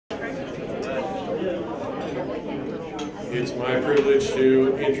It's my privilege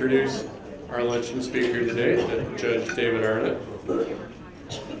to introduce our luncheon speaker today, Judge David Arnot.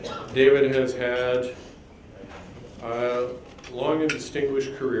 David has had a long and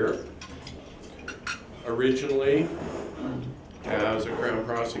distinguished career, originally as a Crown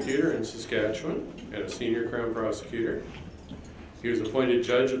prosecutor in Saskatchewan and a senior Crown prosecutor. He was appointed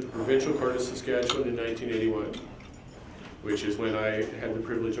judge at the Provincial Court of Saskatchewan in 1981, which is when I had the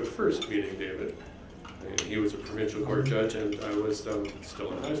privilege of first meeting David. And he was a provincial court judge, and I was still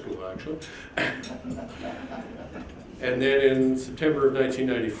in high school, actually. And then in September of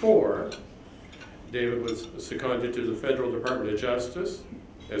 1994, David was seconded to the Federal Department of Justice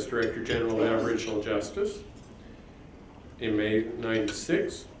as Director General of Aboriginal Justice. In May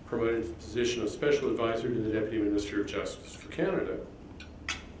 '96, promoted to the position of Special Advisor to the Deputy Minister of Justice for Canada.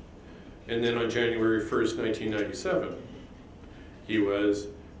 And then on January 1st, 1997, he was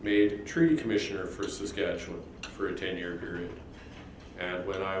made Treaty Commissioner for Saskatchewan for a 10-year period. And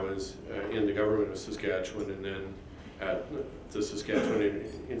when I was in the government of Saskatchewan and then at the Saskatchewan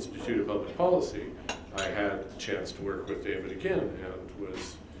Institute of Public Policy, I had the chance to work with David again and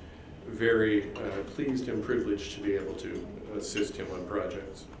was very pleased and privileged to be able to assist him on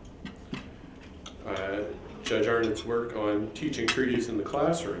projects. Judge Arnot's work on teaching treaties in the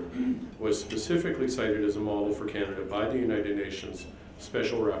classroom was specifically cited as a model for Canada by the United Nations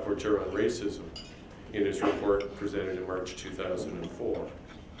Special Rapporteur on Racism in his report presented in March 2004.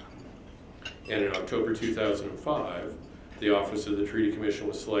 And in October 2005, the Office of the Treaty Commission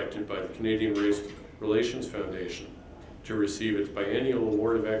was selected by the Canadian Race Relations Foundation to receive its biennial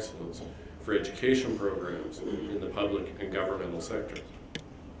Award of Excellence for education programs in the public and governmental sectors.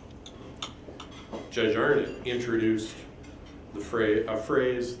 Judge Arnot introduced a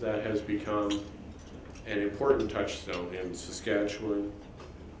phrase that has become an important touchstone in Saskatchewan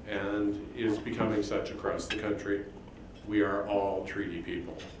and is becoming such across the country. We are all treaty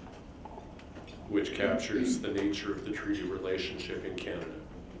people, which captures the nature of the treaty relationship in Canada.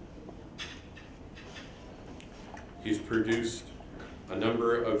 He's produced a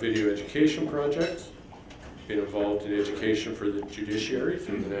number of video education projects, been involved in education for the judiciary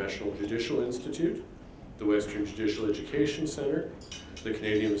through the National Judicial Institute, the Western Judicial Education Center, the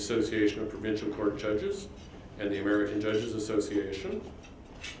Canadian Association of Provincial Court Judges, and the American Judges Association.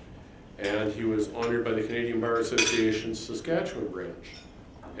 And he was honored by the Canadian Bar Association's Saskatchewan branch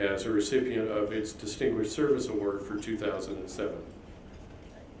as a recipient of its Distinguished Service Award for 2007.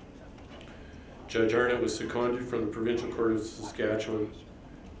 Judge Arnot was seconded from the Provincial Court of Saskatchewan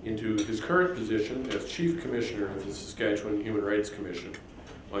into his current position as Chief Commissioner of the Saskatchewan Human Rights Commission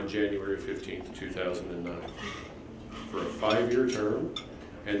on January 15th, 2009 for a 5-year term,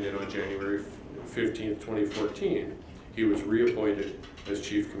 and then on January 15th, 2014, he was reappointed as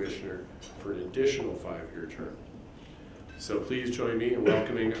Chief Commissioner for an additional 5-year term. So please join me in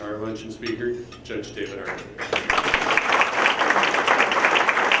welcoming our luncheon speaker, Judge David Arnot.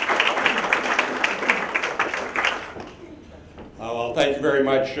 Well, thank you very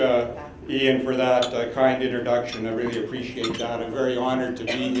much, Ian, for that kind introduction. I really appreciate that. I'm very honored to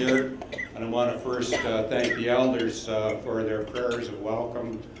be here, and I want to first thank the elders for their prayers of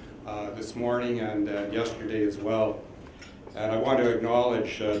welcome this morning and yesterday as well. And I want to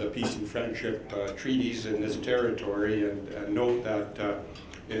acknowledge the peace and friendship treaties in this territory and note that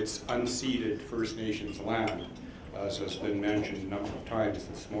it's unceded First Nations land, as has been mentioned a number of times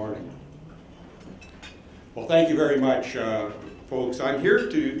this morning. Well, thank you very much, folks. I'm here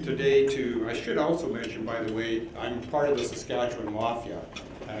today to, I should also mention, by the way, I'm part of the Saskatchewan Mafia.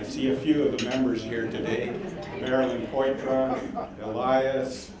 And I see a few of the members here today. Marilyn Poitras,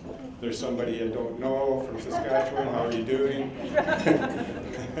 Elias, there's somebody I don't know from Saskatchewan. How are you doing?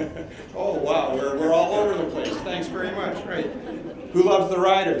 Oh, wow, we're all over the place. Thanks very much. Right. Who loves the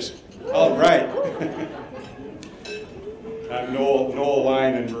Riders? All right. Noel,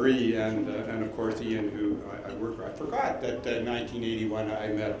 Wine, and Marie, and of course Ian, who I work with. I forgot that in 1981 I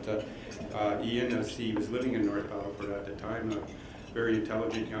met Ian as he was living in North Battleford at the time, a very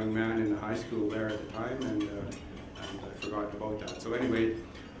intelligent young man in the high school there at the time, and I forgot about that. So anyway,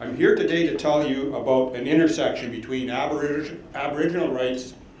 I'm here today to tell you about an intersection between Aboriginal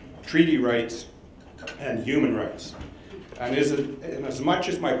rights, treaty rights, and human rights. And as much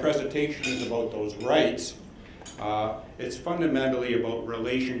as my presentation is about those rights, it's fundamentally about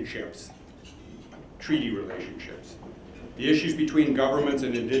relationships, treaty relationships. The issues between governments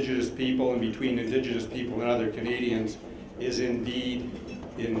and Indigenous people and between Indigenous people and other Canadians is indeed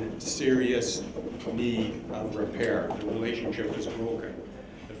in serious need of repair. The relationship is broken.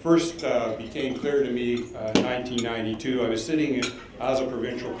 It first became clear to me in 1992. I was sitting as a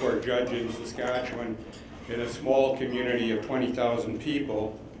provincial court judge in Saskatchewan in a small community of 20,000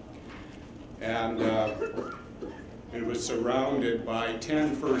 people, and it was surrounded by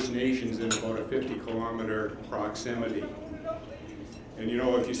 10 First Nations in about a 50-kilometer proximity. And you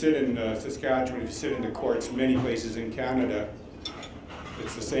know, if you sit in Saskatchewan, if you sit in the courts many places in Canada,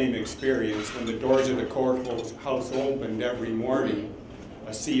 it's the same experience. When the doors of the courthouse opened every morning,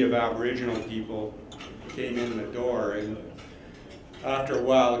 a sea of Aboriginal people came in the door, and after a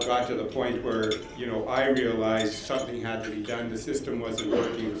while it got to the point where, you know, I realized something had to be done. The system wasn't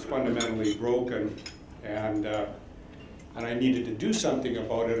working, it was fundamentally broken, and I needed to do something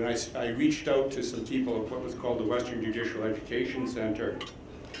about it. And I reached out to some people at what was called the Western Judicial Education Center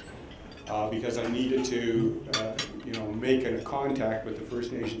because I needed to, you know, make a contact with the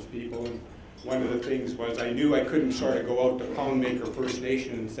First Nations people. And one of the things was I knew I couldn't sort of go out to Poundmaker First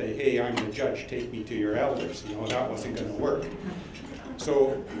Nation and say, hey, I'm the judge, take me to your elders. You know, that wasn't going to work.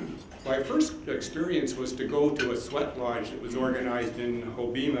 So my first experience was to go to a sweat lodge that was organized in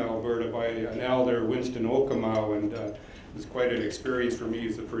Hobbema, Alberta by an elder, Winston Okamau, and it was quite an experience for me. It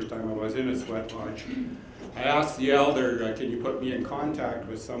was the first time I was in a sweat lodge. I asked the elder, can you put me in contact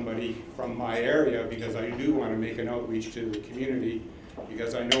with somebody from my area, because I do want to make an outreach to the community,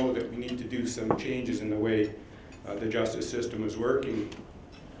 because I know that we need to do some changes in the way the justice system is working.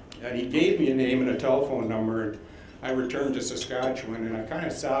 And he gave me a name and a telephone number. I returned to Saskatchewan, and I kind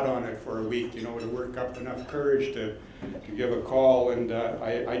of sat on it for a week, you know, to work up enough courage to give a call. And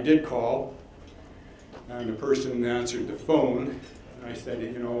I did call, and the person answered the phone. And I said,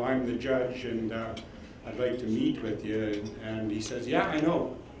 you know, I'm the judge, and I'd like to meet with you. And he says, yeah, I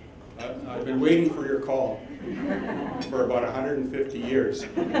know. I've been waiting for your call for about 150 years.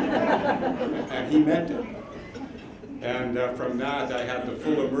 And he meant it. And from that, I had the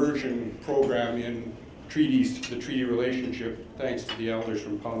full immersion program in treaties, the treaty relationship, thanks to the elders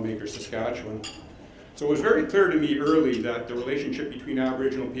from Poundmaker, Saskatchewan. So it was very clear to me early that the relationship between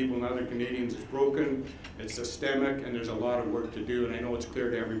Aboriginal people and other Canadians is broken, it's systemic, and there's a lot of work to do, and I know it's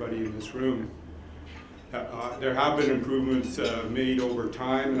clear to everybody in this room. There have been improvements made over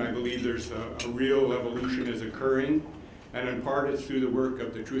time, and I believe there's a real evolution is occurring, and in part it's through the work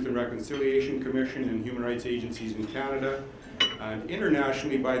of the Truth and Reconciliation Commission and human rights agencies in Canada, and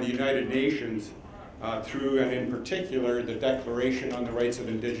internationally by the United Nations, through, and in particular, the Declaration on the Rights of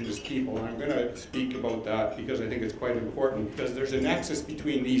Indigenous People. And I'm going to speak about that because I think it's quite important, because there's a nexus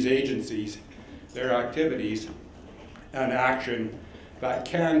between these agencies, their activities, and action that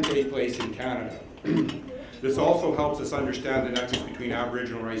can take place in Canada. This also helps us understand the nexus between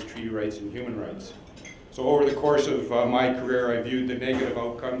Aboriginal rights, treaty rights, and human rights. So over the course of my career, I viewed the negative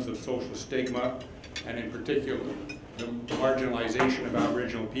outcomes of social stigma, and in particular, the marginalization of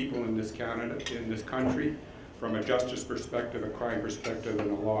Aboriginal people in this country, from a justice perspective, a crime perspective,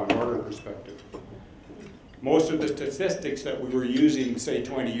 and a law and order perspective. Most of the statistics that we were using, say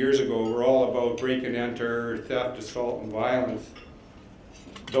 20 years ago, were all about break and enter, theft, assault, and violence,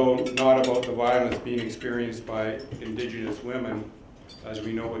 though not about the violence being experienced by Indigenous women, as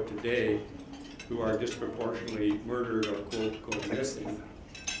we know it today, who are disproportionately murdered or quote missing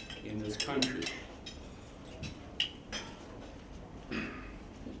in this country.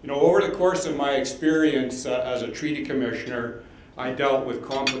 You know, over the course of my experience as a treaty commissioner, I dealt with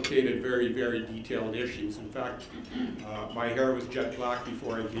complicated, very, very detailed issues. In fact, my hair was jet black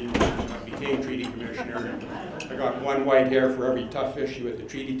before I became treaty commissioner. I got one white hair for every tough issue at the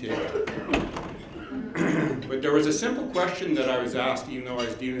treaty table. But there was a simple question that I was asked, even though I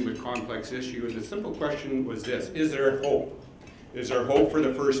was dealing with complex issue, and the simple question was this: is there hope? Is there hope for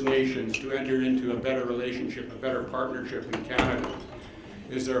the First Nations to enter into a better relationship, a better partnership in Canada?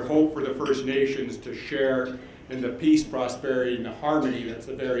 Is there hope for the First Nations to share in the peace, prosperity, and the harmony that's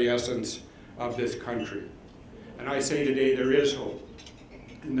the very essence of this country? And I say today there is hope.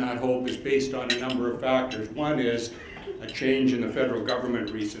 And that hope is based on a number of factors. One is a change in the federal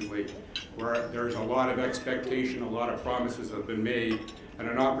government recently, where there's a lot of expectation, a lot of promises have been made, and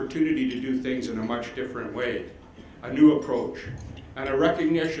an opportunity to do things in a much different way. A new approach, and a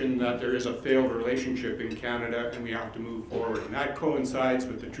recognition that there is a failed relationship in Canada and we have to move forward. And that coincides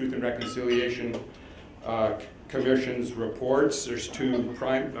with the Truth and Reconciliation Commission's reports. There's two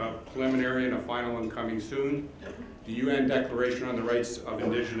preliminary and a final one coming soon. The UN Declaration on the Rights of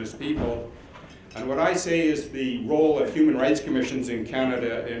Indigenous People. And what I say is the role of human rights commissions in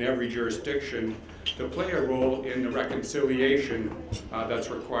Canada in every jurisdiction to play a role in the reconciliation that's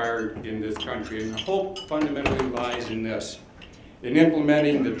required in this country. And the hope fundamentally lies in this: in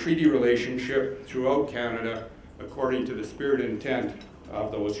implementing the treaty relationship throughout Canada according to the spirit and intent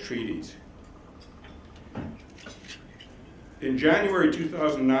of those treaties. In January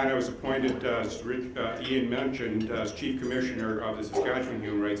 2009, I was appointed, as Ian mentioned, as Chief Commissioner of the Saskatchewan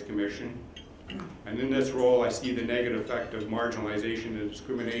Human Rights Commission. And in this role, I see the negative effect of marginalization and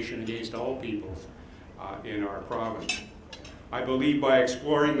discrimination against all peoples in our province. I believe by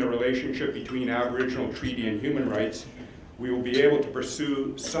exploring the relationship between Aboriginal treaty and human rights, we will be able to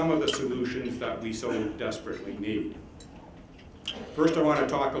pursue some of the solutions that we so desperately need. First, I want to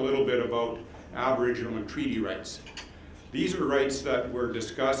talk a little bit about Aboriginal and treaty rights. These are rights that were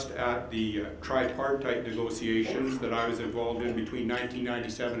discussed at the tripartite negotiations that I was involved in between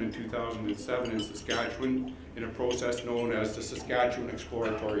 1997 and 2007 in Saskatchewan in a process known as the Saskatchewan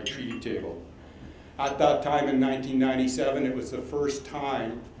Exploratory Treaty Table. At that time in 1997, it was the first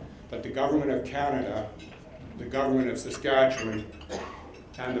time that the Government of Canada, the Government of Saskatchewan,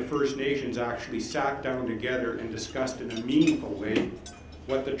 and the First Nations actually sat down together and discussed in a meaningful way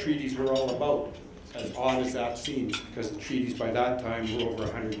what the treaties were all about. As odd as that seems, because the treaties by that time were over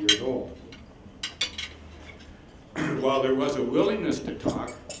 100 years old. While there was a willingness to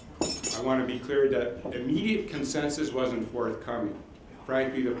talk, I want to be clear that immediate consensus wasn't forthcoming.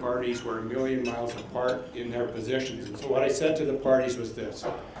 Frankly, the parties were a million miles apart in their positions. And so what I said to the parties was this: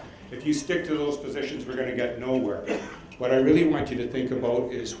 if you stick to those positions, we're going to get nowhere. What I really want you to think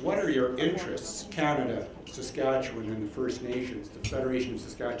about is, what are your interests, Canada, Saskatchewan, and the First Nations, the Federation of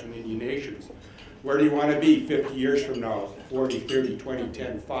Saskatchewan Indian Nations? Where do you want to be 50 years from now, 40, 30, 20,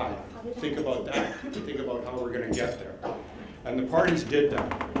 10, 5? Think about that. Think about how we're going to get there. And the parties did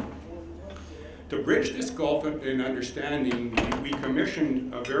that. To bridge this gulf in understanding, we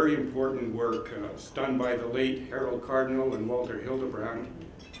commissioned a very important work done by the late Harold Cardinal and Walter Hildebrand,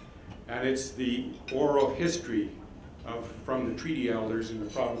 and it's the oral history from the Treaty Elders in the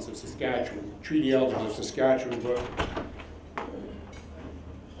province of Saskatchewan. Treaty Elders of Saskatchewan book.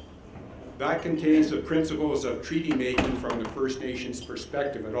 That contains the principles of treaty making from the First Nations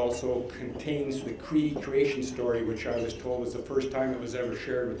perspective. It also contains the Cree creation story, which I was told was the first time it was ever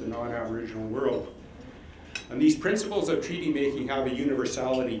shared with the non-Aboriginal world. And these principles of treaty making have a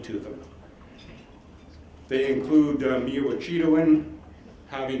universality to them. They include Miwachidowin,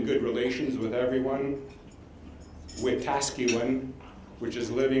 having good relations with everyone, Wetaskiwin, which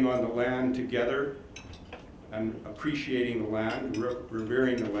is living on the land together and appreciating the land,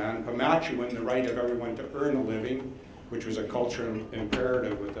 revering the land. Pamachiwin, the right of everyone to earn a living, which was a cultural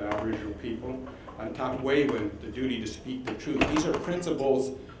imperative with the Aboriginal people. And Takwewin, the duty to speak the truth. These are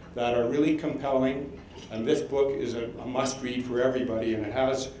principles that are really compelling, and this book is a must-read for everybody, and it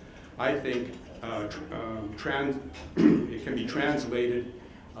has, I think, it can be translated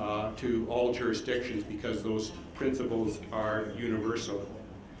to all jurisdictions because those principles are universal.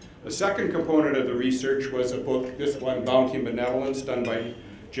 The second component of the research was a book, this one, Bounty and Benevolence, done by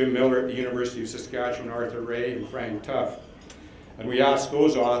Jim Miller at the University of Saskatchewan, Arthur Ray, and Frank Tuff. And we asked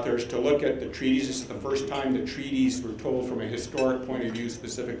those authors to look at the treaties. This is the first time the treaties were told from a historic point of view,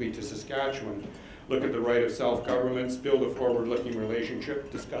 specifically to Saskatchewan. Look at the right of self-government, build a forward-looking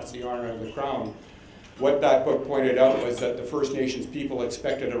relationship, discuss the honor of the Crown. What that book pointed out was that the First Nations people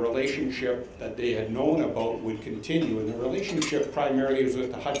expected a relationship that they had known about would continue, and the relationship primarily was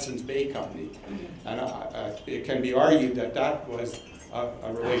with the Hudson's Bay Company. And it can be argued that that was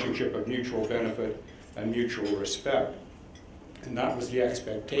a relationship of mutual benefit and mutual respect. And that was the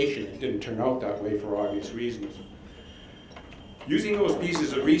expectation. It didn't turn out that way for obvious reasons. Using those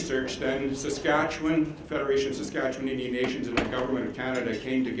pieces of research, then Saskatchewan, the Federation of Saskatchewan Indian Nations, and the Government of Canada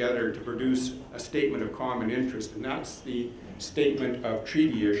came together to produce a statement of common interest, and that's the Statement of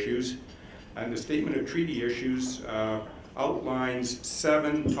Treaty Issues. And the Statement of Treaty Issues outlines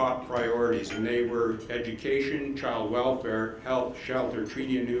 7 top priorities, and they were education, child welfare, health, shelter,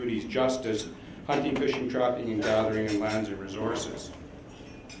 treaty annuities, justice, hunting, fishing, trapping, and gathering, and lands and resources.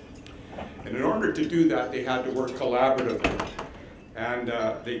 And in order to do that, they had to work collaboratively. And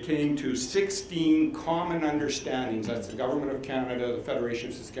they came to 16 common understandings. That's the Government of Canada, the Federation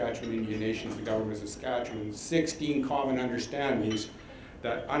of Saskatchewan Indian Nations, the Government of Saskatchewan. 16 common understandings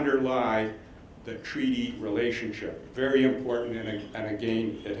that underlie the treaty relationship. Very important, and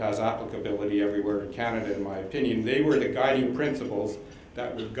again, it has applicability everywhere in Canada, in my opinion. They were the guiding principles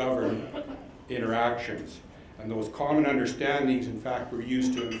that would govern interactions. And those common understandings, in fact, were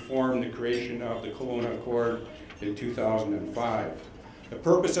used to inform the creation of the Kelowna Accord in 2005. The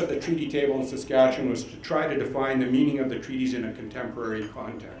purpose of the treaty table in Saskatchewan was to try to define the meaning of the treaties in a contemporary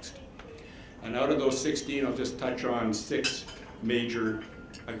context. And out of those 16, I'll just touch on 6 major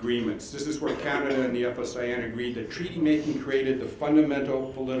agreements. This is where Canada and the FSIN agreed that treaty making created the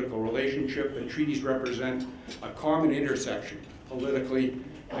fundamental political relationship, and treaties represent a common intersection, politically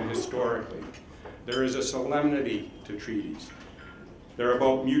and historically. There is a solemnity to treaties. They're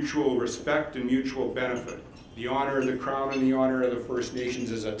about mutual respect and mutual benefit. The honor of the Crown and the honor of the First Nations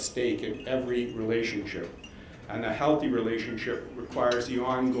is at stake in every relationship. And a healthy relationship requires the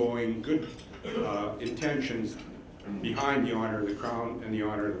ongoing good intentions behind the honor of the Crown and the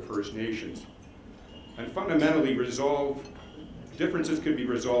honor of the First Nations. And fundamentally, differences could be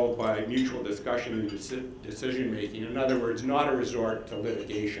resolved by mutual discussion and decision-making. In other words, not a resort to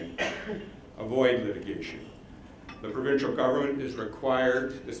litigation. Avoid litigation. The provincial government is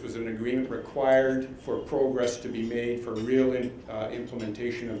required, this was an agreement required for progress to be made for real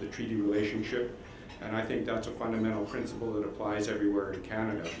implementation of the treaty relationship. And I think that's a fundamental principle that applies everywhere in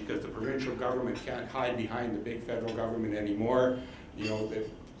Canada, because the provincial government can't hide behind the big federal government anymore. You know,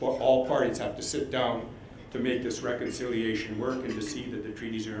 all parties have to sit down to make this reconciliation work and to see that the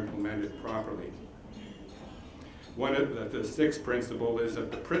treaties are implemented properly. One of the sixth principle is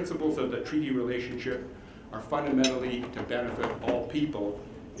that the principles of the treaty relationship are fundamentally to benefit all people,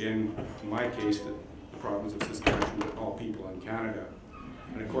 in my case, the province of Saskatchewan, but all people in Canada.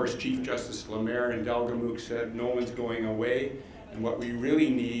 And of course, Chief Justice Lemaire in Delgamuukw said, no one's going away, and what we really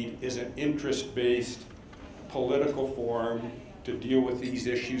need is an interest-based political forum to deal with these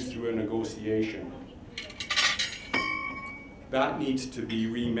issues through a negotiation. That needs to be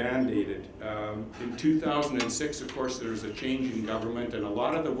remandated. In 2006, of course, there was a change in government, and a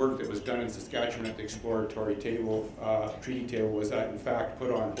lot of the work that was done in Saskatchewan at the exploratory table, treaty table, was in fact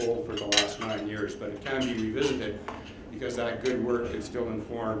put on hold for the last 9 years, but it can be revisited because that good work can still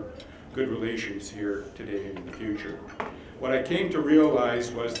inform good relations here today and in the future. What I came to realize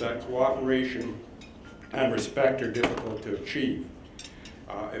was that cooperation and respect are difficult to achieve.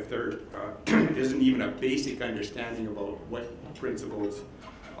 If there isn't even a basic understanding about what principles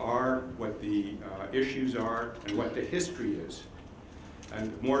are, what the issues are, and what the history is.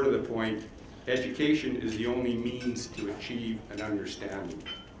 And more to the point, education is the only means to achieve an understanding.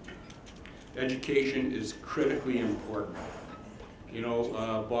 Education is critically important. You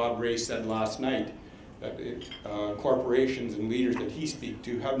know, Bob Ray said last night that corporations and leaders that he speaks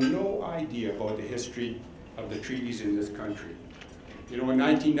to have no idea about the history of the treaties in this country. You know, in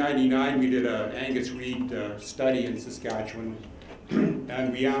 1999, we did an Angus Reid study in Saskatchewan,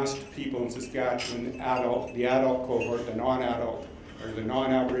 and we asked people in Saskatchewan, the adult cohort, the non-adult, or the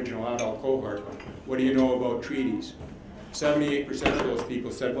non-Aboriginal adult cohort, what do you know about treaties? 78% of those people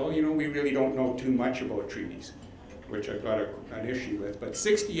said, well, you know, we really don't know too much about treaties, which I've got an issue with. But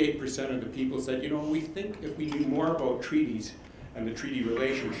 68% of the people said, you know, we think if we knew more about treaties and the treaty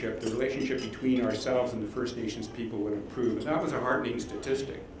relationship, the relationship between ourselves and the First Nations people would improve. And that was a heartening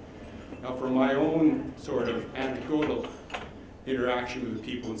statistic. Now, for my own sort of anecdotal interaction with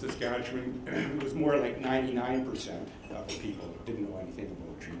the people in Saskatchewan, it was more like 99% of the people didn't know anything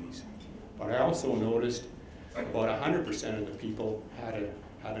about treaties. But I also noticed about 100% of the people had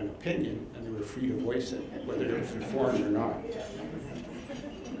an opinion, and they were free to voice it, whether it was informed or not.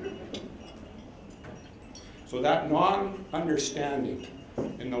 So that non-understanding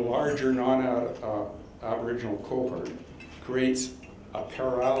in the larger non-Aboriginal cohort creates a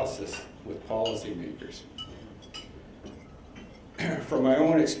paralysis with policymakers. From my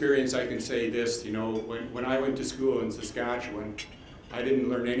own experience, I can say this, you know, when I went to school in Saskatchewan, I didn't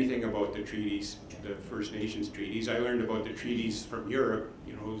learn anything about the treaties, the First Nations treaties. I learned about the treaties from Europe,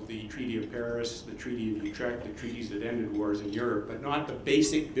 you know, the Treaty of Paris, the Treaty of Utrecht, the treaties that ended wars in Europe, but not the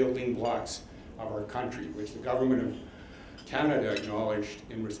basic building blocks of our country, which the government of Canada acknowledged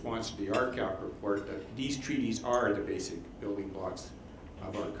in response to the RCAP report, that these treaties are the basic building blocks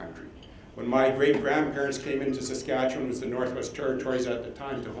of our country. When my great-grandparents came into Saskatchewan, it was the Northwest Territories at the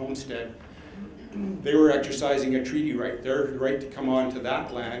time, to homestead, they were exercising a treaty right. Their right to come onto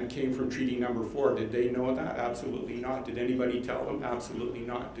that land came from Treaty Number 4. Did they know that? Absolutely not. Did anybody tell them? Absolutely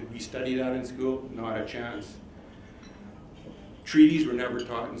not. Did we study that in school? Not a chance. Treaties were never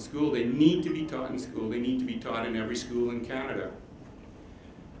taught in school. They need to be taught in school. They need to be taught in every school in Canada.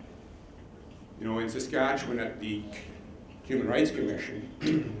 You know, in Saskatchewan at the Human Rights Commission,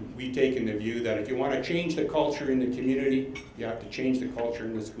 we've taken the view that if you want to change the culture in the community, you have to change the culture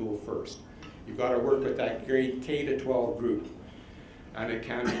in the school first. You've got to work with that grade K to 12 group, and it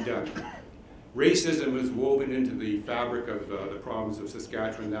can be done. Racism is woven into the fabric of the province of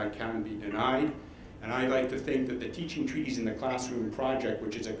Saskatchewan. That can be denied. And I like to think that the Teaching Treaties in the Classroom project,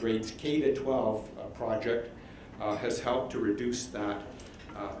 which is a grades K to 12 project, has helped to reduce that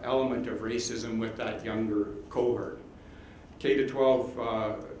element of racism with that younger cohort. K to 12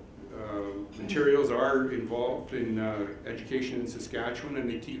 materials are involved in education in Saskatchewan, and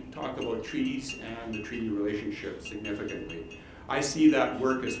they talk about treaties and the treaty relationship significantly. I see that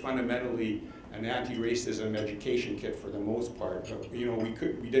work as fundamentally an anti-racism education kit for the most part. But, you know,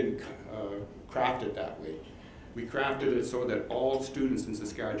 we didn't craft it that way. We crafted it so that all students in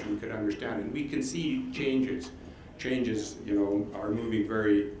Saskatchewan could understand, and we can see changes. Changes, you know, are moving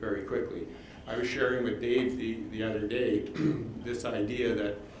very, very quickly. I was sharing with Dave the other day this idea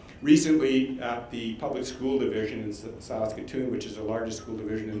that recently at the public school division in Saskatoon, which is the largest school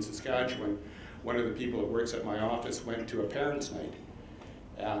division in Saskatchewan, one of the people that works at my office went to a parents' night,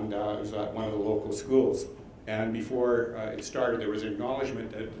 and it was at one of the local schools. And before it started, there was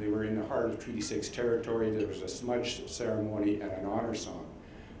acknowledgement that they were in the heart of Treaty 6 territory. There was a smudge ceremony and an honor song.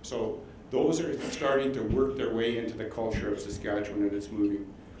 So those are starting to work their way into the culture of Saskatchewan, and it's moving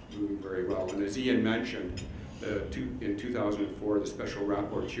very well. And as Ian mentioned, in 2004, the Special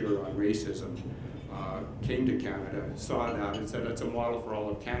Rapporteur on Racism came to Canada, saw that, and said it's a model for all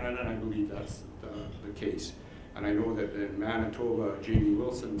of Canada, and I believe that's the case. And I know that in Manitoba, Jamie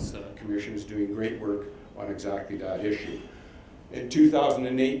Wilson's commission is doing great work on exactly that issue. In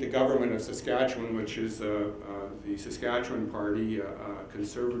 2008, the government of Saskatchewan, which is the Saskatchewan Party, a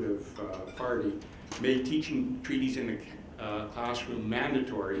conservative party, made teaching treaties in the classroom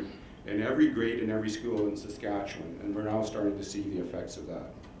mandatory in every grade in every school in Saskatchewan, and we're now starting to see the effects of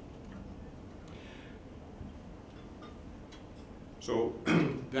that. So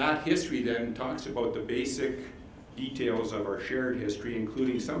that history then talks about the basic details of our shared history,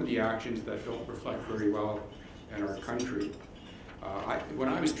 including some of the actions that don't reflect very well in our country. When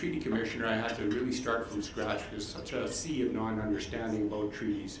I was treaty commissioner, I had to really start from scratch. There's such a sea of non-understanding about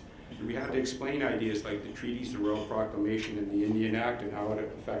treaties. And we had to explain ideas like the treaties, the Royal Proclamation, and the Indian Act, and how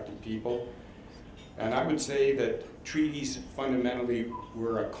it affected people. And I would say that treaties fundamentally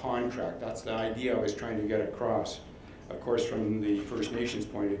were a contract. That's the idea I was trying to get across. Of course, from the First Nations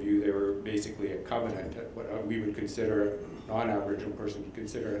point of view, they were basically a covenant, what we would consider, a non-Aboriginal person would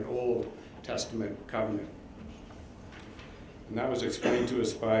consider an Old Testament covenant. And that was explained to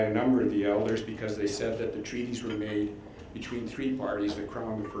us by a number of the elders, because they said that the treaties were made between three parties, the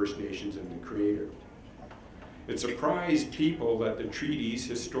Crown, the First Nations, and the Creator. It surprised people that the treaties,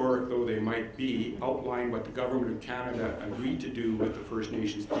 historic though they might be, outline what the Government of Canada agreed to do with the First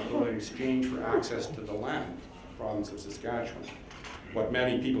Nations people in exchange for access to the land, the province of Saskatchewan. What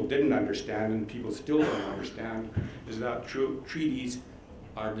many people didn't understand, and people still don't understand, is that treaties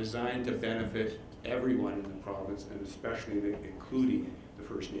are designed to benefit everyone in the province, and especially including the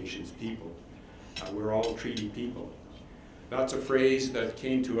First Nations people. We're all treaty people. That's a phrase that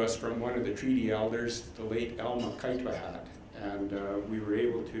came to us from one of the treaty elders, the late Elma Kaitwahat, and we were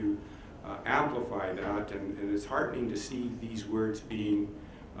able to amplify that, and it's heartening to see these words being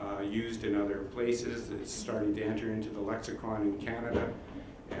used in other places. It's starting to enter into the lexicon in Canada,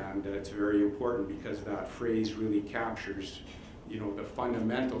 and it's very important because that phrase really captures, you know, the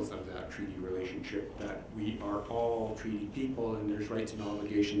fundamentals of that treaty relationship, that we are all treaty people and there's rights and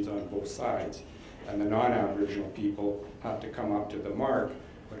obligations on both sides. And the non-Aboriginal people have to come up to the mark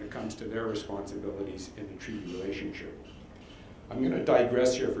when it comes to their responsibilities in the treaty relationship. I'm going to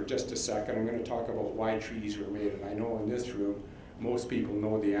digress here for just a second. I'm going to talk about why treaties were made, and I know in this room most people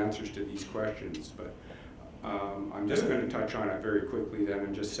know the answers to these questions, but I'm just going to touch on it very quickly then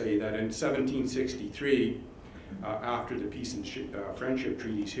and just say that in 1763, after the peace and friendship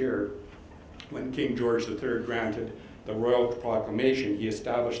treaties here, when King George III granted the Royal Proclamation, he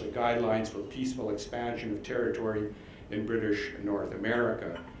established the guidelines for peaceful expansion of territory in British North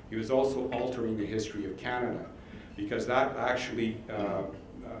America. He was also altering the history of Canada, because that actually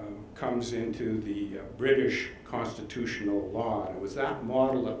comes into the British constitutional law. And it was that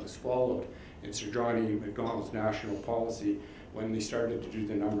model that was followed in Sir John A. Macdonald's national policy when they started to do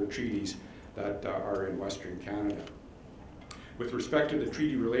the number of treaties that are in Western Canada. With respect to the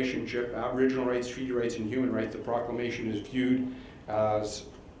treaty relationship, Aboriginal rights, treaty rights, and human rights, the proclamation is viewed as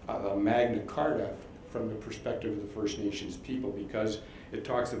a Magna Carta from the perspective of the First Nations people, because it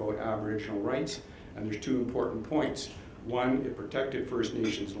talks about Aboriginal rights, and there's two important points. One, it protected First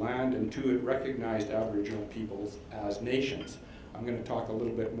Nations land, and two, it recognized Aboriginal peoples as nations. I'm going to talk a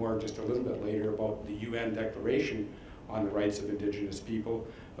little bit more, just a little bit later, about the UN Declaration on the Rights of Indigenous People,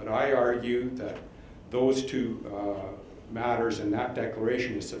 but I argue that those two matters in that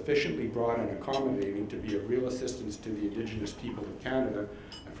declaration is sufficiently broad and accommodating to be of real assistance to the Indigenous people of Canada,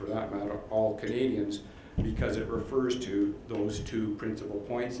 and for that matter, all Canadians, because it refers to those two principal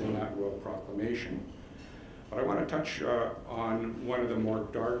points in that Royal Proclamation. But I want to touch on one of the more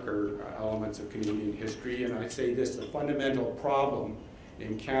darker elements of Canadian history, and I'd say this: the fundamental problem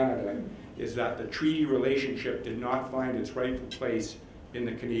in Canada is that the treaty relationship did not find its rightful place in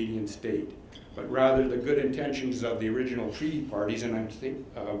the Canadian state. but rather the good intentions of the original treaty parties, and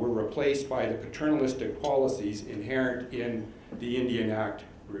were replaced by the paternalistic policies inherent in the Indian Act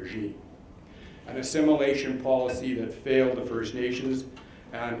regime. An assimilation policy that failed the First Nations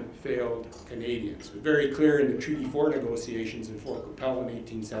and failed Canadians. It was very clear in the Treaty 4 negotiations in Fort Capel in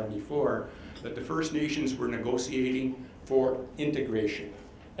 1874 that the First Nations were negotiating for integration,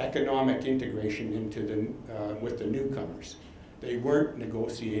 economic integration into with the newcomers. They weren't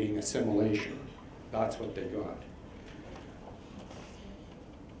negotiating assimilation. That's what they got.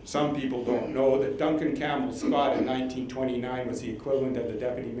 Some people don't know that Duncan Campbell Scott in 1929 was the equivalent of the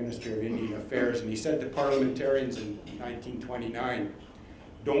Deputy Minister of Indian Affairs, and he said to parliamentarians in 1929,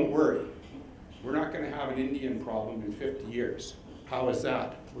 don't worry, we're not going to have an Indian problem in 50 years. How is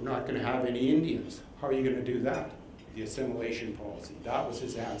that? We're not going to have any Indians. How are you going to do that? The assimilation policy. That was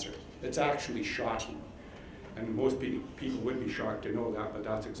his answer. It's actually shocking. And most people would be shocked to know that, but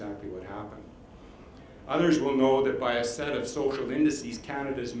that's exactly what happened. Others will know that by a set of social indices,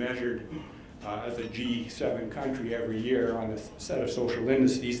 Canada is measured as a G7 country every year on a set of social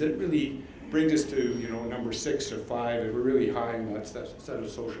indices that really brings us to, number 6 or 5, and we're really high in that set of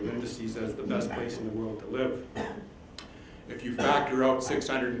social indices as the best place in the world to live. If you factor out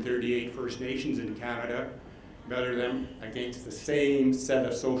 638 First Nations in Canada, measure them against the same set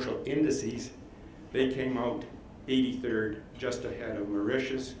of social indices, they came out 83rd, just ahead of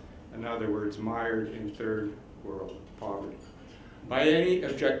Mauritius, in other words, mired in third world poverty. By any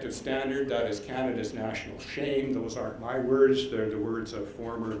objective standard, that is Canada's national shame. Those aren't my words, they're the words of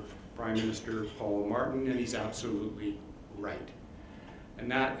former Prime Minister Paul Martin, and he's absolutely right.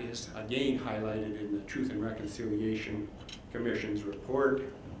 And that is again highlighted in the Truth and Reconciliation Commission's report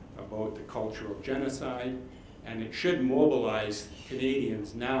about the cultural genocide, and it should mobilize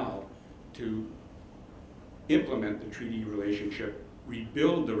Canadians now to implement the treaty relationship,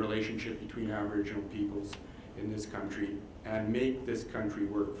 rebuild the relationship between Aboriginal peoples in this country, and make this country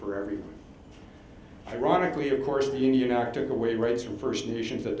work for everyone. Ironically, of course, the Indian Act took away rights from First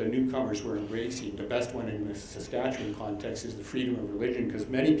Nations that the newcomers were embracing. The best one in the Saskatchewan context is the freedom of religion, because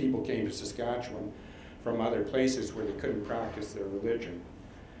many people came to Saskatchewan from other places where they couldn't practice their religion.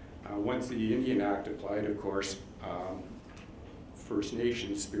 Once the Indian Act applied, of course, First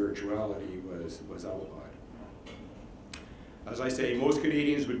Nations spirituality was outlawed. As I say, most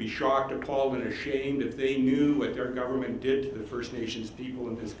Canadians would be shocked, appalled, and ashamed if they knew what their government did to the First Nations people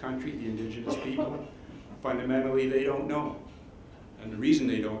in this country, the Indigenous people. Fundamentally, they don't know. And the reason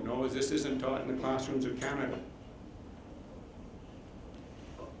they don't know is this isn't taught in the classrooms of Canada.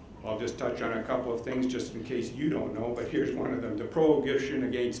 I'll just touch on a couple of things just in case you don't know, but here's one of them. The prohibition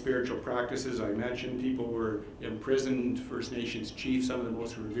against spiritual practices. I mentioned people were imprisoned, First Nations chiefs, some of the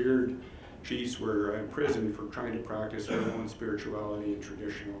most revered chiefs were imprisoned for trying to practice their own spirituality and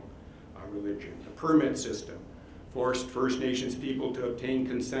traditional religion. The permit system forced First Nations people to obtain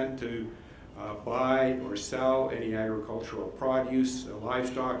consent to buy or sell any agricultural produce,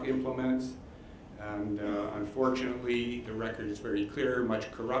 livestock implements, and unfortunately the record is very clear,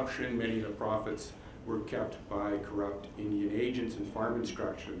 much corruption. Many of the profits were kept by corrupt Indian agents and farm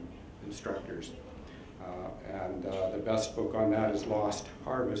instructors. The best book on that is Lost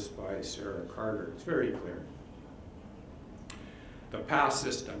Harvest by Sarah Carter. It's very clear. The pass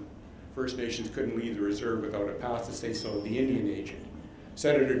system. First Nations couldn't leave the reserve without a pass, to say so of the Indian agent.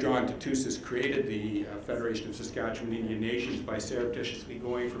 Senator John Tatusis created the Federation of Saskatchewan Indian Nations by surreptitiously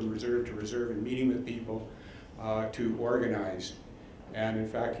going from reserve to reserve and meeting with people to organize. And in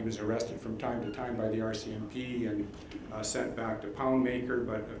fact, he was arrested from time to time by the RCMP and sent back to Poundmaker,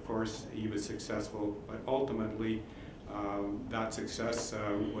 but of course he was successful. But ultimately, that success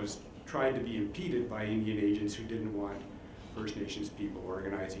was tried to be impeded by Indian agents who didn't want First Nations people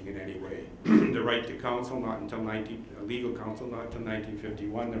organizing in any way. The right to counsel, not until legal counsel, not until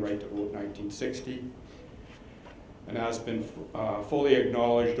 1951, the right to vote 1960. And has been fully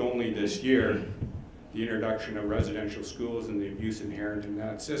acknowledged only this year, the introduction of residential schools and the abuse inherent in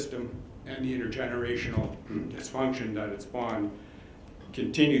that system and the intergenerational dysfunction that it spawned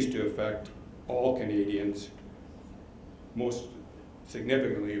continues to affect all Canadians, most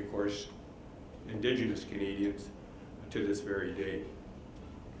significantly, of course, Indigenous Canadians, to this very day.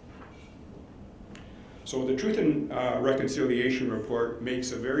 So the Truth and Reconciliation Report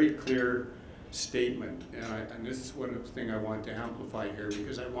makes a very clear statement, and this is one thing I want to amplify here,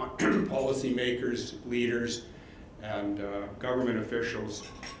 because I want policymakers, leaders, and government officials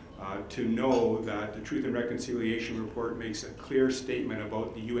to know that the Truth and Reconciliation Report makes a clear statement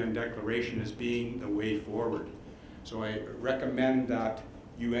about the UN Declaration as being the way forward. So I recommend that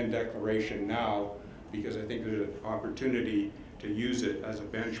UN Declaration now, because I think there's an opportunity to use it as a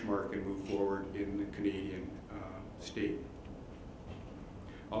benchmark and move forward in the Canadian state.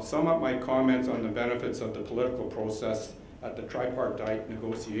 I'll sum up my comments on the benefits of the political process at the tripartite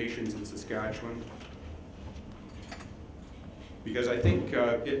negotiations in Saskatchewan, because I think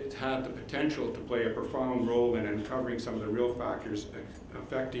it had the potential to play a profound role in uncovering some of the real factors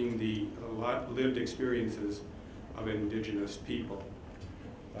affecting the lived experiences of Indigenous people.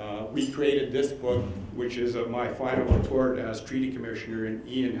 We created this book, which is my final report as Treaty Commissioner, and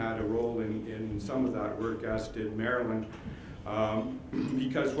Ian had a role in some of that work, as did Marilyn,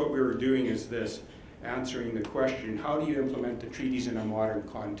 because what we were doing is this, answering the question, how do you implement the treaties in a modern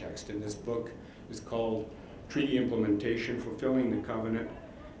context? And this book is called Treaty Implementation, Fulfilling the Covenant,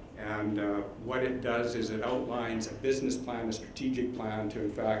 and what it does is it outlines a business plan, a strategic plan to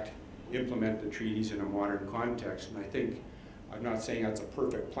in fact implement the treaties in a modern context. And I think, I'm not saying that's a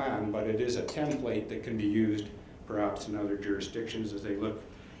perfect plan, but it is a template that can be used perhaps in other jurisdictions as they look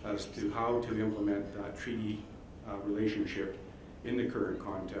as to how to implement that treaty relationship in the current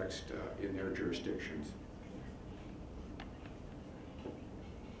context in their jurisdictions.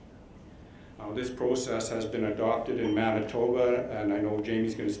 This process has been adopted in Manitoba, and I know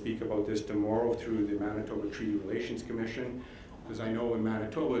Jamie's going to speak about this tomorrow through the Manitoba Treaty Relations Commission, because I know in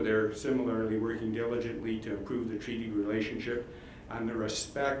Manitoba they're similarly working diligently to improve the treaty relationship and the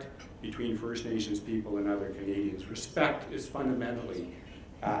respect between First Nations people and other Canadians. Respect is fundamentally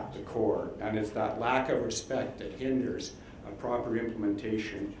at the core, and it's that lack of respect that hinders a proper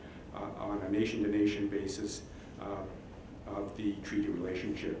implementation on a nation-to-nation basis of the treaty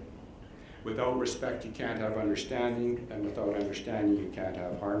relationship. Without respect, you can't have understanding, and without understanding, you can't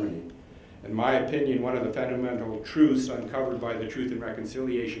have harmony. In my opinion, one of the fundamental truths uncovered by the Truth and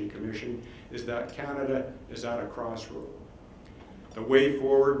Reconciliation Commission is that Canada is at a crossroad. The way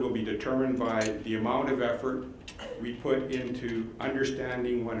forward will be determined by the amount of effort we put into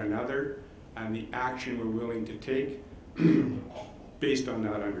understanding one another and the action we're willing to take based on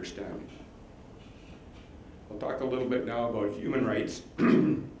that understanding. I'll talk a little bit now about human rights.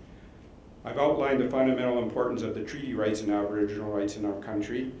 I've outlined the fundamental importance of the treaty rights and Aboriginal rights in our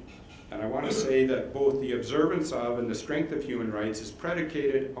country, and I want to say that both the observance of and the strength of human rights is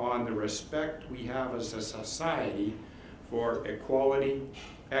predicated on the respect we have as a society for equality,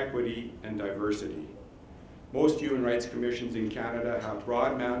 equity, and diversity. Most human rights commissions in Canada have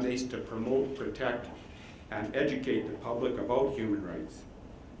broad mandates to promote, protect, and educate the public about human rights.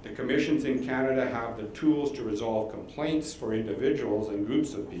 The commissions in Canada have the tools to resolve complaints for individuals and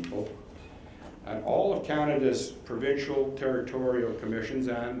groups of people. And all of Canada's provincial, territorial commissions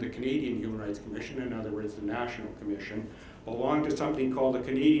and the Canadian Human Rights Commission, in other words the National Commission, belong to something called the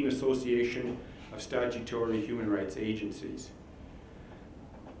Canadian Association of Statutory Human Rights Agencies.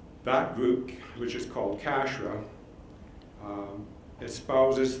 That group, which is called CASHRA,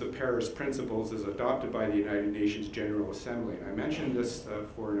 espouses the Paris Principles as adopted by the United Nations General Assembly. And I mention this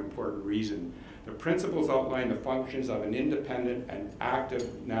for an important reason. The principles outline the functions of an independent and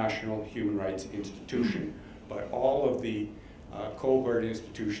active national human rights institution, but all of the cohort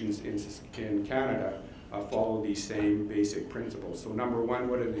institutions in Canada follow these same basic principles. So number one,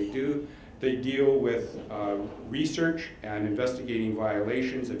 what do? They deal with research and investigating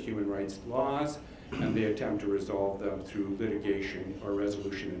violations of human rights laws, and they attempt to resolve them through litigation or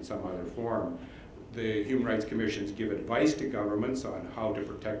resolution in some other form. The Human Rights Commissions give advice to governments on how to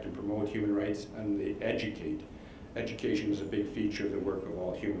protect and promote human rights, and they educate. Education is a big feature of the work of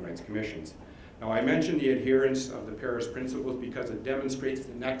all Human Rights Commissions. Now, I mentioned the adherence of the Paris Principles because it demonstrates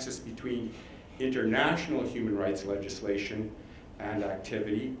the nexus between international human rights legislation and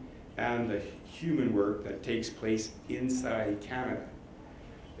activity and the human work that takes place inside Canada.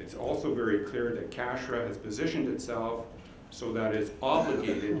 It's also very clear that CASHRA has positioned itself so that it's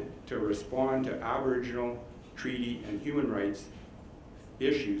obligated to respond to Aboriginal, treaty, and human rights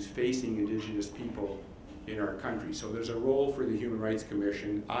issues facing Indigenous people in our country. So there's a role for the Human Rights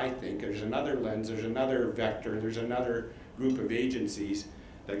Commission, I think. There's another lens, there's another vector, there's another group of agencies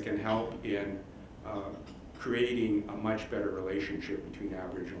that can help in creating a much better relationship between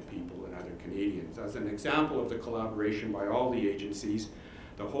Aboriginal people and other Canadians. As an example of the collaboration by all the agencies,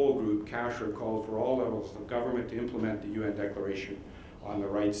 the whole group, CASHRA, called for all levels of government to implement the UN Declaration on the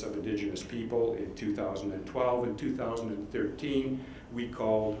Rights of Indigenous People in 2012. In 2013, we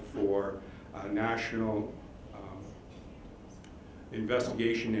called for a national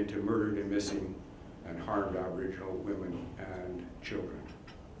investigation into murdered and missing and harmed Aboriginal women and children,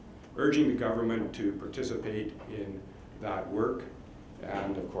 urging the government to participate in that work.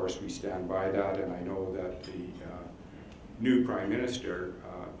 And of course, we stand by that, and I know that the new Prime Minister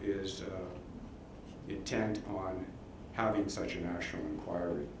is intent on having such a national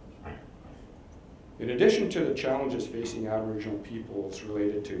inquiry. In addition to the challenges facing Aboriginal peoples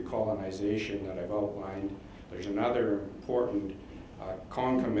related to colonization that I've outlined, there's another important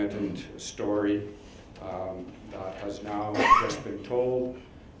concomitant story that has now just been told.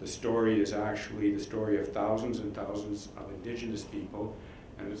 The story is actually the story of thousands and thousands of Indigenous people,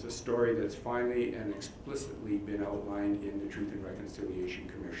 and it's a story that's finally and explicitly been outlined in the Truth and Reconciliation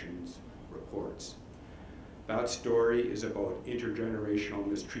Commission's reports. That story is about intergenerational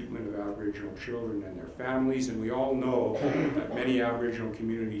mistreatment of Aboriginal children and their families, and we all know that many Aboriginal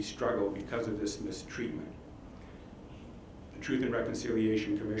communities struggle because of this mistreatment. The Truth and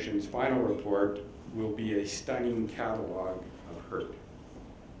Reconciliation Commission's final report will be a stunning catalog of hurt.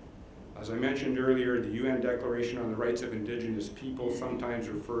 As I mentioned earlier, the UN Declaration on the Rights of Indigenous People, sometimes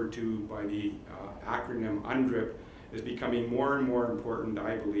referred to by the acronym UNDRIP, is becoming more and more important,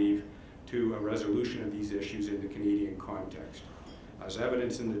 I believe, to a resolution of these issues in the Canadian context. As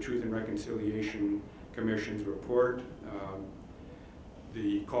evidenced in the Truth and Reconciliation Commission's report,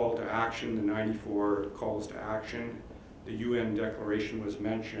 the call to action, the 94 calls to action, the UN Declaration was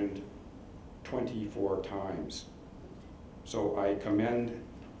mentioned 24 times. So I commend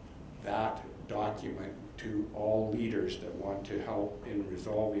that document to all leaders that want to help in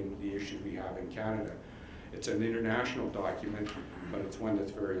resolving the issues we have in Canada. It's an international document, but it's one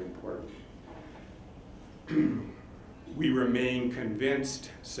that's very important. We remain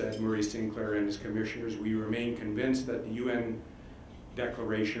convinced, said Murray Sinclair and his commissioners, we remain convinced that the UN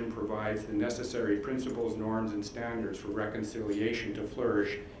Declaration provides the necessary principles, norms, and standards for reconciliation to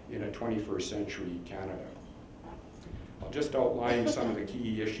flourish in a 21st century Canada. I'll just outline some of the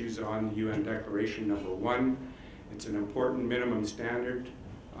key issues on the UN Declaration. Number one, it's an important minimum standard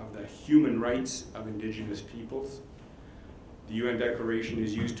of the human rights of Indigenous peoples. The UN Declaration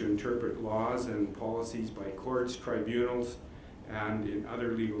is used to interpret laws and policies by courts, tribunals, and in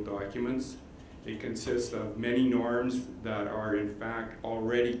other legal documents. It consists of many norms that are in fact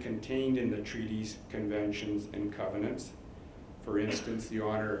already contained in the treaties, conventions, and covenants. For instance, the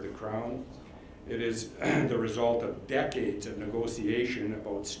honor of the Crown. It is the result of decades of negotiation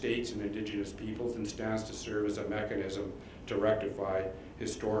about states and Indigenous peoples and stands to serve as a mechanism to rectify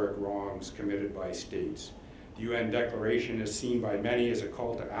historic wrongs committed by states. The UN Declaration is seen by many as a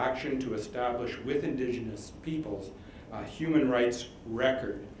call to action to establish with Indigenous peoples a human rights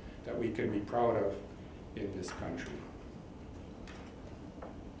record that we can be proud of in this country.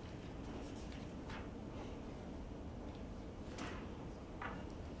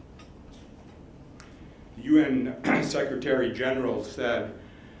 The UN Secretary General said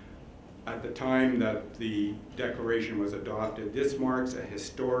at the time that the Declaration was adopted, this marks a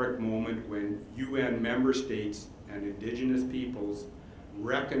historic moment when UN member states and Indigenous peoples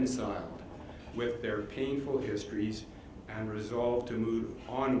reconciled with their painful histories and resolved to move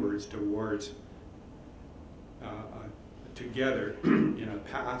onwards towards together in a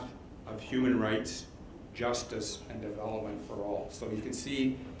path of human rights, justice, and development for all. So you can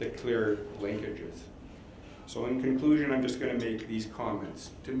see the clear linkages. So in conclusion, I'm just going to make these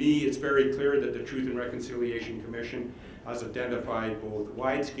comments. To me, it's very clear that the Truth and Reconciliation Commission has identified both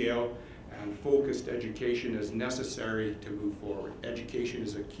wide-scale and focused education as necessary to move forward. Education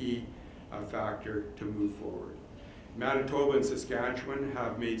is a key factor to move forward. Manitoba and Saskatchewan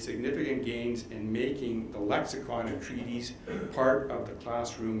have made significant gains in making the lexicon of treaties part of the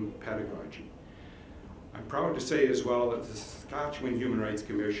classroom pedagogy. I'm proud to say as well that the Saskatchewan Human Rights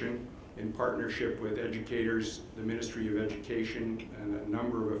Commission, in partnership with educators, the Ministry of Education, and a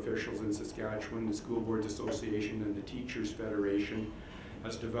number of officials in Saskatchewan, the School Boards Association, and the Teachers Federation,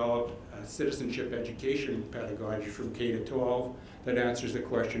 has developed a citizenship education pedagogy from K to 12 that answers the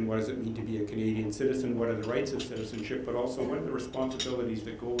question, what does it mean to be a Canadian citizen? What are the rights of citizenship? But also, what are the responsibilities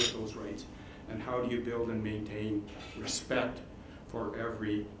that go with those rights? And how do you build and maintain respect for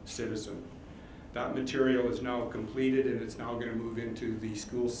every citizen? That material is now completed, and it's now going to move into the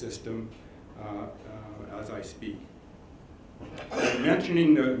school system as I speak.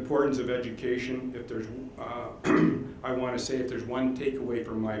 Mentioning the importance of education, if there's, I want to say if there's one takeaway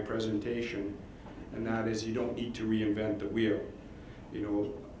from my presentation, and that is you don't need to reinvent the wheel. You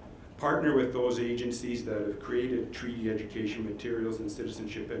know, partner with those agencies that have created treaty education materials and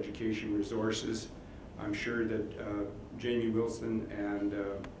citizenship education resources. I'm sure that Jamie Wilson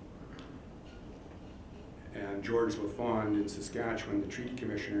and George LaFond in Saskatchewan, the Treaty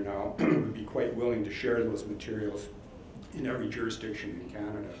Commissioner now, would be quite willing to share those materials in every jurisdiction in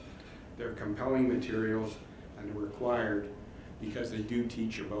Canada. They're compelling materials and they're required because they do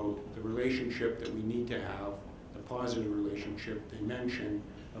teach about the relationship that we need to have, the positive relationship they mention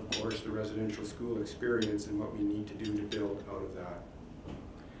of course, the residential school experience and what we need to do to build out of that.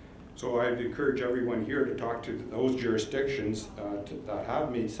 So I'd encourage everyone here to talk to those jurisdictions that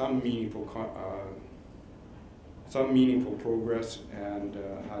have made some meaningful progress and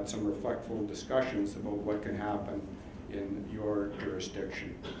had some reflectful discussions about what can happen in your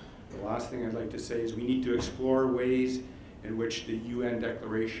jurisdiction. The last thing I'd like to say is we need to explore ways in which the UN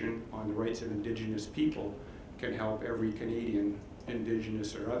Declaration on the Rights of Indigenous People can help every Canadian,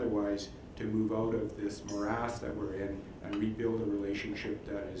 Indigenous or otherwise, to move out of this morass that we're in and rebuild a relationship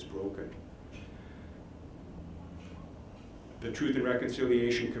that is broken. The Truth and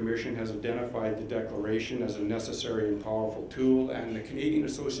Reconciliation Commission has identified the Declaration as a necessary and powerful tool, and the Canadian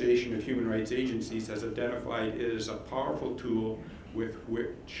Association of Human Rights Agencies has identified it as a powerful tool with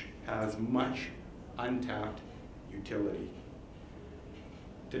which has much untapped utility.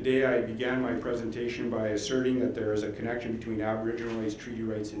 Today I began my presentation by asserting that there is a connection between Aboriginal rights, treaty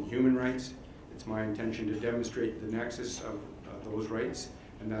rights, and human rights. It's my intention to demonstrate the nexus of those rights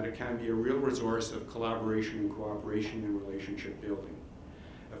and that it can be a real resource of collaboration and cooperation and relationship building.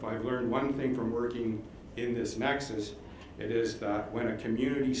 If I've learned one thing from working in this nexus, it is that when a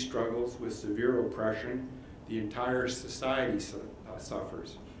community struggles with severe oppression, the entire society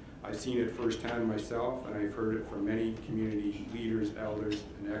suffers. I've seen it firsthand myself, and I've heard it from many community leaders, elders,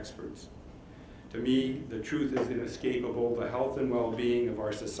 and experts. To me, the truth is inescapable. The health and well-being of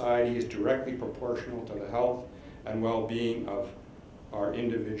our society is directly proportional to the health and well-being of our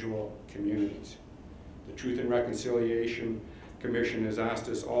individual communities. The Truth and Reconciliation Commission has asked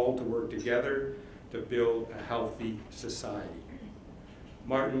us all to work together to build a healthy society.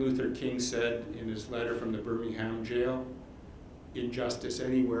 Martin Luther King said in his letter from the Birmingham jail, "Injustice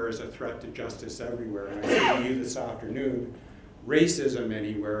anywhere is a threat to justice everywhere." And I say to you this afternoon, racism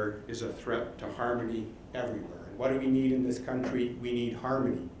anywhere is a threat to harmony everywhere. And what do we need in this country? We need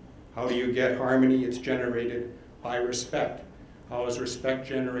harmony. How do you get harmony? It's generated by respect. How is respect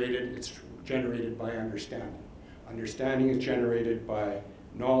generated? It's generated by understanding. Understanding is generated by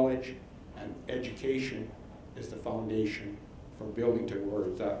knowledge, and education is the foundation for building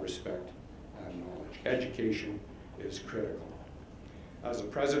towards that respect and knowledge. Education is critical. As the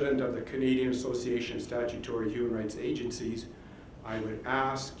president of the Canadian Association of Statutory Human Rights Agencies, I would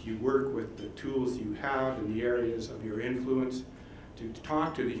ask you work with the tools you have in the areas of your influence to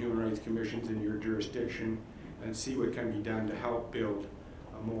talk to the human rights commissions in your jurisdiction and see what can be done to help build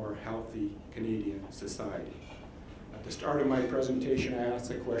a more healthy Canadian society. At the start of my presentation, I asked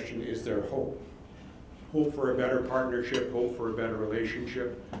the question, is there hope? Hope for a better partnership, hope for a better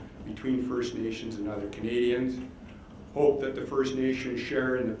relationship between First Nations and other Canadians, hope that the First Nations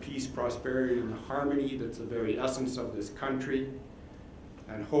share in the peace, prosperity, and the harmony that's the very essence of this country,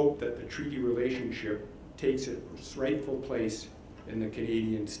 and hope that the treaty relationship takes its rightful place in the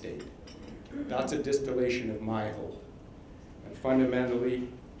Canadian state. That's a distillation of my hope. And fundamentally,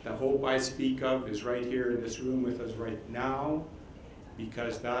 the hope I speak of is right here in this room with us right now,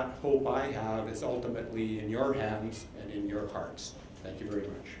 because that hope I have is ultimately in your hands and in your hearts. Thank you very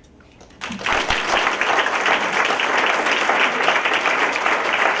much.